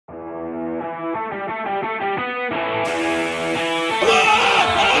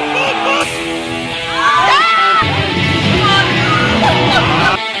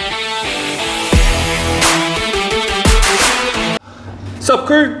up,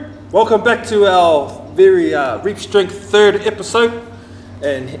 crew? Welcome back to our very Reap Strength third episode.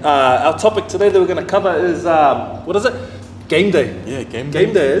 And our topic today that we're going to cover is, what is it? Game day. Yeah, game day.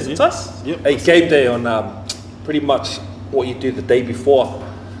 Game day, is it us? Yep. Hey, game day on pretty much what you do the day before,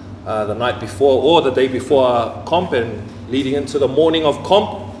 the night before, or the day before comp and leading into the morning of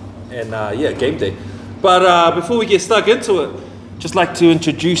comp. And yeah, game day. But before we get stuck into it, just like to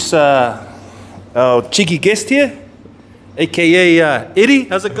introduce our cheeky guest here, aka Eddy.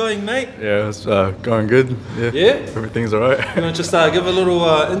 How's it going, mate? Yeah, it's going good. Yeah? Everything's alright. You want to just give a little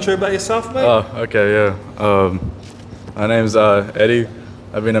intro about yourself, mate? Oh, okay, yeah. My name's Eddy.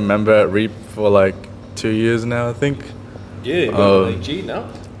 I've been a member at Reap for like 2 years now, I think. Yeah, you're an AG now.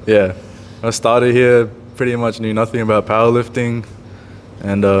 Yeah. I started here, pretty much knew nothing about powerlifting.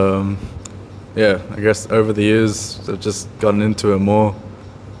 And yeah, I guess over the years, I've just gotten into it more.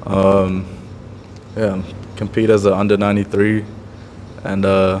 Yeah, compete as an under 93. And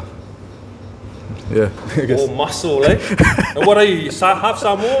yeah, I guess. All muscle, eh? And what are you? Half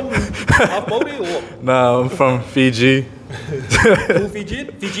Samoan, half Maori, or No, I'm from Fiji. full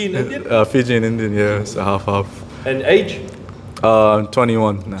Fijian? Fijian Indian? Fiji and Indian, yeah, so half. And age? I'm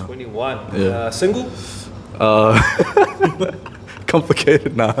 21 now. 21. Yeah. Single?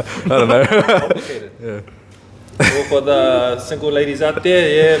 Complicated, nah, I don't know. Complicated. Yeah. Well, for the single ladies out there,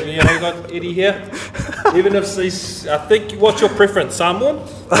 yeah, you know, you got Eddy here. Even if he's, I think, what's your preference? Samoan?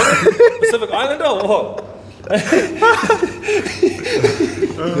 Pacific Islander? Or what?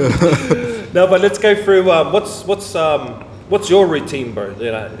 No, but let's go through. What's your routine, bro?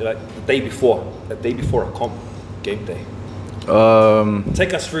 You know, like the day before a comp, game day.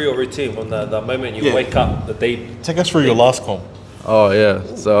 Take us through your routine from the moment you wake up, the day. Take us through your last comp. Oh yeah,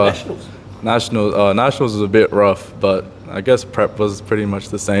 so Nationals. Nationals was a bit rough, but I guess prep was pretty much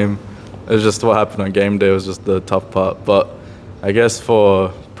the same. It was just what happened on game day was just the tough part. But I guess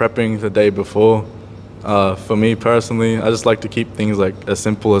for prepping the day before, for me personally, I just like to keep things like as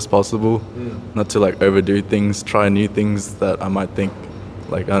simple as possible, not to like overdo things, try new things that I might think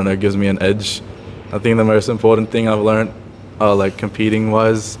like, I don't know, gives me an edge. I think the most important thing I've learned, like competing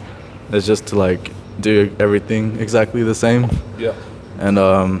wise, is just to like do everything exactly the same. Yeah. And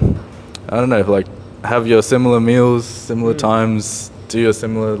I don't know, like have your similar meals, similar times, do your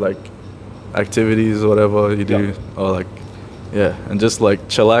similar like activities or whatever you do, or like, yeah, and just like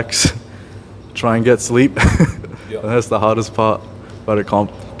chillax, try and get sleep. That's the hardest part about a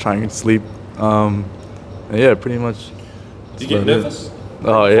comp, trying to sleep. And yeah, pretty much. Do you get nervous?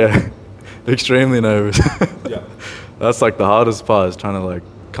 Oh yeah, extremely nervous. Yeah. That's like the hardest part, is trying to like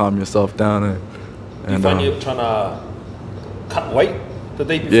calm yourself down. Do you find you're trying to cut weight the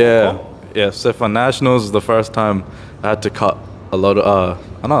day before? Yeah, comp? yeah. So for nationals, the first time I had to cut a lot of,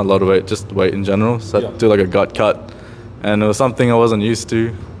 not a lot of weight, just weight in general. So I had to do like a gut cut, and it was something I wasn't used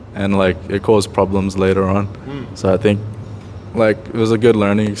to, and like it caused problems later on. So I think like it was a good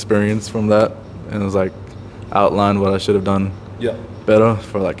learning experience from that, and it was like outlined what I should have done better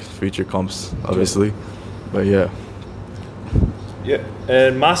for like future comps, obviously. But yeah. Yeah,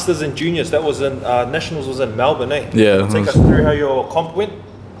 and Masters and Juniors, that was in, Nationals was in Melbourne, eh? Yeah. Take us through how your comp went.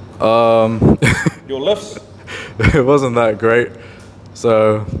 Your lifts. It wasn't that great.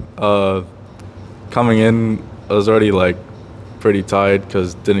 So coming in, I was already like pretty tired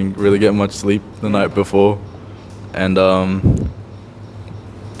because didn't really get much sleep the night before, and the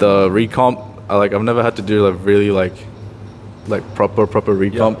recomp, I've never had to do like really like proper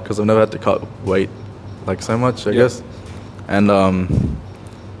recomp because I've never had to cut weight like so much, I guess. And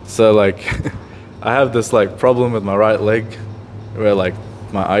so like I have this like problem with my right leg where like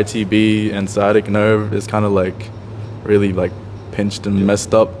my ITB and sciatic nerve is kind of like really like pinched and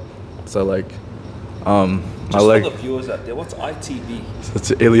messed up. So like my leg. Just for the viewers out there, what's ITB?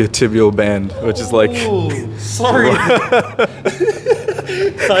 It's an iliotibial band, which is like. Ooh, sorry.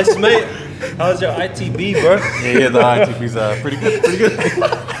 Nice, mate. How's your ITB, bro? Yeah, the ITP's pretty good.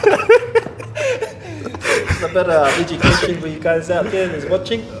 A better education for you guys out there that's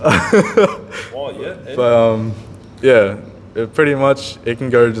watching. Oh yeah. But yeah, it pretty much it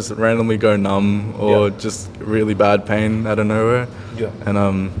can go just randomly go numb or just really bad pain out of nowhere. Yeah. And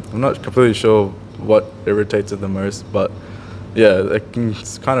I'm not completely sure what irritates it the most, but yeah,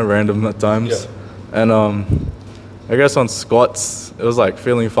 it's kind of random at times. Yeah. And I guess on squats it was like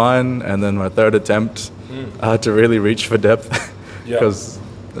feeling fine, and then my third attempt I had to really reach for depth because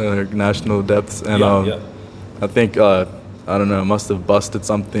national depths, and I think I don't know, must have busted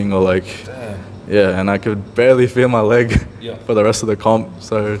something or like. Damn. Yeah, and I could barely feel my leg for the rest of the comp.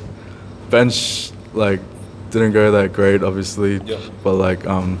 So bench like didn't go that great, obviously. But like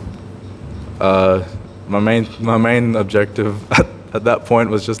my main objective at that point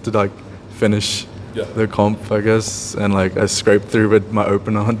was just to like finish the comp, I guess, and like I scraped through with my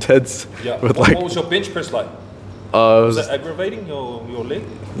opener on Ted's. Yeah. With What like, was your bench press like? was that aggravating your leg?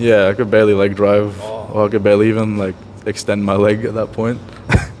 Yeah, I could barely leg drive, Oh. or I could barely even like extend my leg at that point.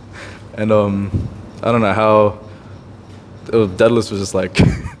 And I don't know how. Deadlift was just like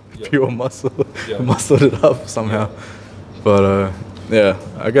pure muscle, muscled it up somehow. But yeah,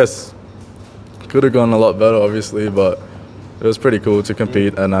 I guess could have gone a lot better, obviously, but it was pretty cool to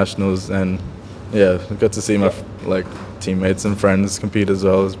compete at nationals, and yeah, I got to see my like teammates and friends compete as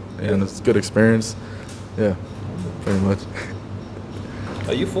well, and it's a good experience. Yeah, pretty much.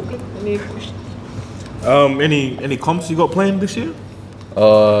 Are you Falkland? Any questions? Any comps you got planned this year?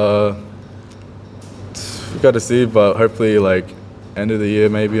 We got to see, but hopefully like end of the year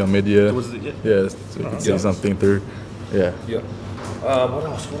maybe, or mid-year. Was it? Yeah, so we can see something through. Yeah. Yeah. What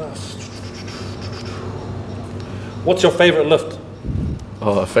else? What's your favorite lift?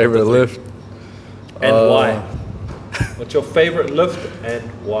 Favorite lift? And why? What's your favorite lift and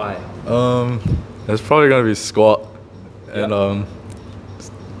why? It's probably gonna be squat, and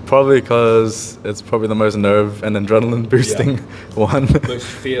probably because it's probably the most nerve and adrenaline boosting one. Most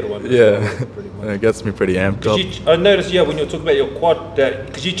feared one. Pretty much. It gets me pretty amped up. I noticed, when you were talking about your quad, that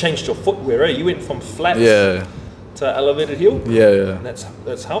because you changed your footwear, right? You went from flats to elevated heel. Yeah. And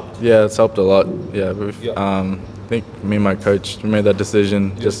that's helped. Yeah, it's helped a lot. Yeah, I think me and my coach we made that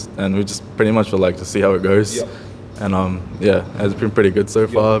decision and we just pretty much would like to see how it goes. And it's been pretty good so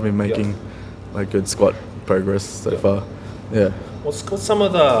far. I've been making like good squat progress so far. Yeah. What's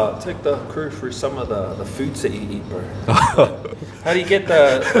take the crew through some of the foods that you eat, bro? How do you get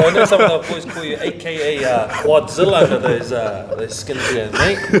I know some of the boys call you AKA Quadzilla under those skins there,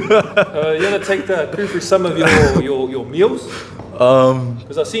 mate. You want to take the crew through some of your meals?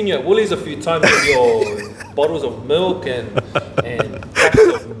 Because I've seen you at Woolies a few times with your bottles of milk and packs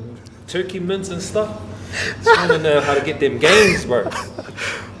of turkey mince and stuff. Just want to know how to get them gains, bro.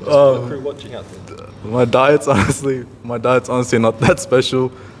 The crew watching out there. My diet's honestly not that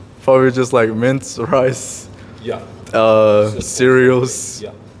special. Probably just like mince, rice, cereals,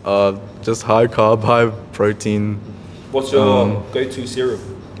 just high carb, high protein. What's your go-to cereal?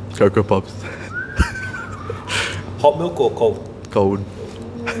 Cocoa Pops. Hot milk or cold? Cold.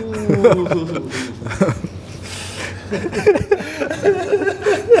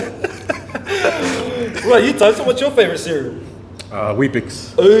 Right, you Tyson, what's your favorite cereal?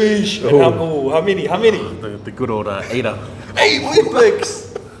 Weet-Bix. How many? The good old Ada. 8 Weet-Bix.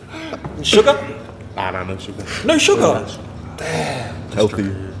 Sugar? Nah, no sugar. No sugar? No, Damn.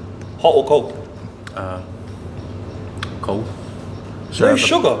 Healthy. Hot or cold? Cold. No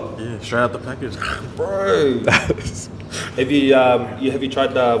sugar? Yeah, straight out the package. Bro. Have you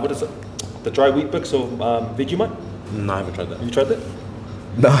tried the dry Weet-Bix or Vegemite? No, I haven't tried that. Have you tried that?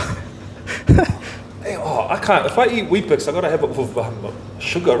 No. Hey, I can't. If I eat Weet-Bix, I gotta have it with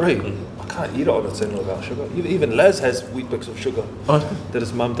sugar, right? I can't eat it on its own without sugar. Even Les has Weet-Bix with sugar that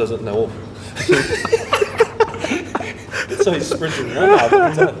his mum doesn't know of. So he's sprinting around half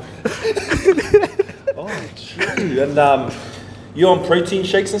the time. Oh, gee. And you on protein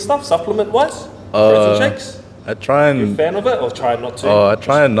shakes and stuff, supplement-wise? Protein shakes? I try and. You a fan of it, or try not to? I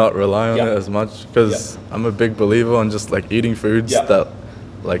try and not rely on it as much because I'm a big believer on just like eating foods that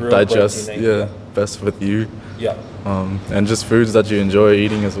like real digest, protein, best with you. Yeah. And just foods that you enjoy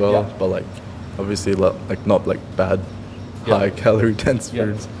eating as well, but like obviously like not like bad, high calorie dense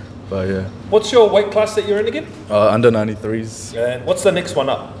foods. But yeah. What's your weight class that you're in again? Under 93s. And what's the next one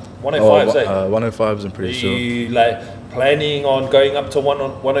up? 105s, eh? 105s, I'm pretty sure. Are you like planning on going up to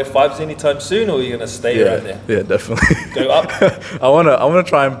 105s anytime soon, or are you gonna stay around there? Yeah, definitely. Go up. I wanna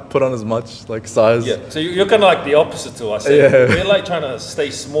try and put on as much like size. Yeah. So you're kind of like the opposite to us. Yeah. We're like trying to stay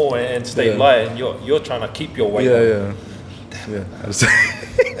small and stay light, and you're trying to keep your weight. Yeah.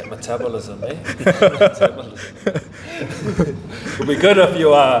 That metabolism, eh? Metabolism. It'll be good if you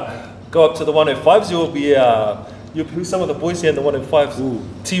go up to the 105s. You'll be who's some of the boys here in the 105s?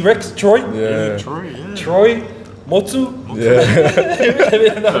 T-Rex, Troy. Yeah. Troy. Motu? Yeah.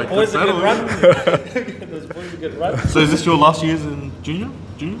 Those boys are good run. So is this your last years in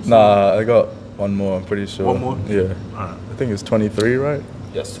juniors? Nah, I got one more, I'm pretty sure. One more? Yeah. Alright. I think it's 23, right?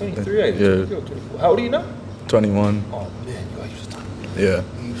 Yes, 23, eh? Yeah. 24. How old are you now? 21. Oh man, you are used to time. Yeah.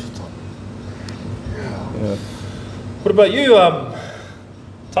 Yeah. What about you,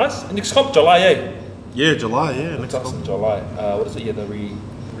 Tice? Next comp, July, eh? Yeah, July, next Tice in month. July. What is it? Yeah, the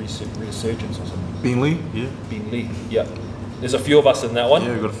resurgence or something. Beanley, yeah. Beanley, yeah. There's a few of us in that one.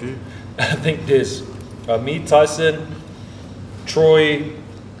 Yeah, we got a few. I think there's me, Tyson, Troy,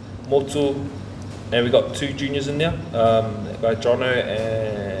 Motu, And we got 2 juniors in there. Guy Jono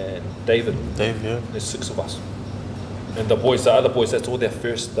and David. Dave, yeah. There's 6 of us. And the other boys, that's all their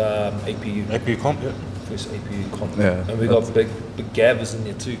first APU. APU comp, yeah. First APU comp. Yeah. And we got big Gavs in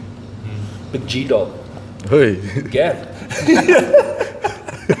there too. Big G-Dog. Hey, Gav.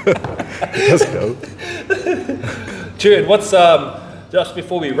 let's go. June, what's just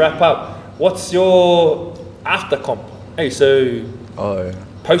before we wrap up, what's your after comp? Hey, so Oh, yeah.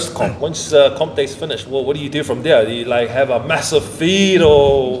 post comp, once comp day's finished, what do you do from there? Do you like have a massive feed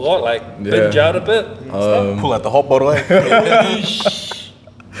or what? Like binge out a bit? Pull out the hot bottle, eh?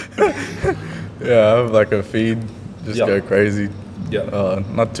 Yeah, I have like a feed, just Yeah. go crazy. Yeah.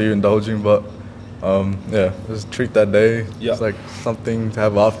 Not too indulging, but yeah, just treat that day. Yeah. It's like something to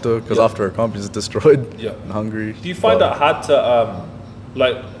have after, because Yeah. after a comp, you're just destroyed Yeah. and hungry. Do you find it hard to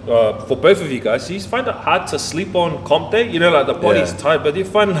for both of you guys, do you find it hard to sleep on comp day? You know, like the body's Yeah. tired, but do you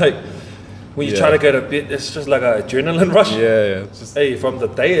find like when you try to go to bed, it's just like an adrenaline rush? Yeah, it's just Hey, from the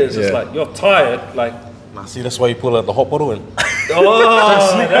day, it's just Yeah. like you're tired, like, Nah, see, that's why you pull out the hot bottle and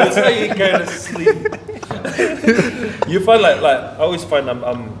oh, that's how you go to sleep. You find like I always find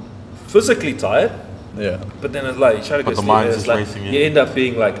I'm physically tired, yeah. but then it's like you try to go But the sleep, mind's and it's just like racing, you yeah. end up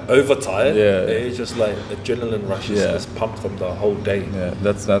being like overtired. Yeah. It's just like adrenaline rushes, Yeah. it's pumped from the whole day. Yeah,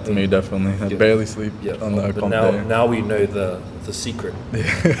 that's me definitely. I Yeah. barely sleep Yeah, on the but comp now day. now we know the secret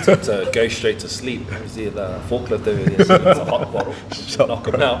to go straight to sleep. You see the forklift over there, so it's a hot bottle. Knock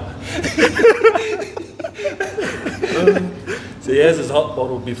him out. So he has his hot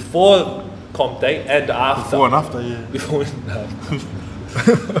bottle before comp day and after. before and after, yeah. Before and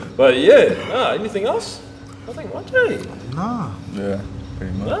after. But yeah, anything else? Nothing much, eh? Nah. Yeah,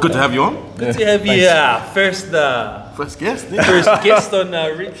 pretty much. Good to have you on. Good to have you first First guest, yeah. first guest on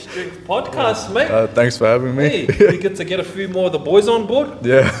Reap Strength podcast, mate. Thanks for having me. Hey, we get to get a few more of the boys on board.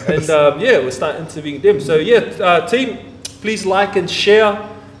 Yeah. And we'll start interviewing them. So team, please like and share,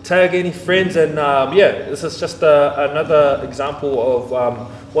 tag any friends, and this is just another example of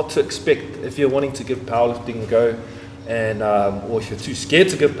what to expect if you're wanting to give powerlifting a go, and or if you're too scared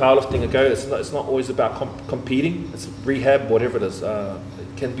to give powerlifting a go. It's not always about competing. It's rehab, whatever it is.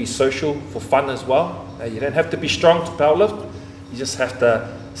 It can be social for fun as well. You don't have to be strong to powerlift. You just have to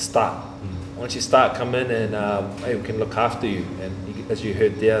start. Once you start, come in and we can look after you. And as you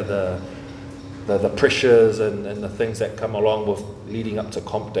heard there, the pressures and the things that come along with leading up to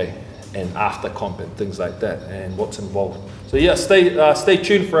comp day and after comp and things like that, and what's involved. So stay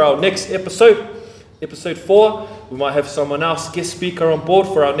tuned for our next episode, episode 4. We might have someone else, guest speaker on board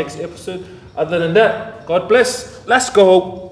for our next episode. Other than that, God bless. Let's go.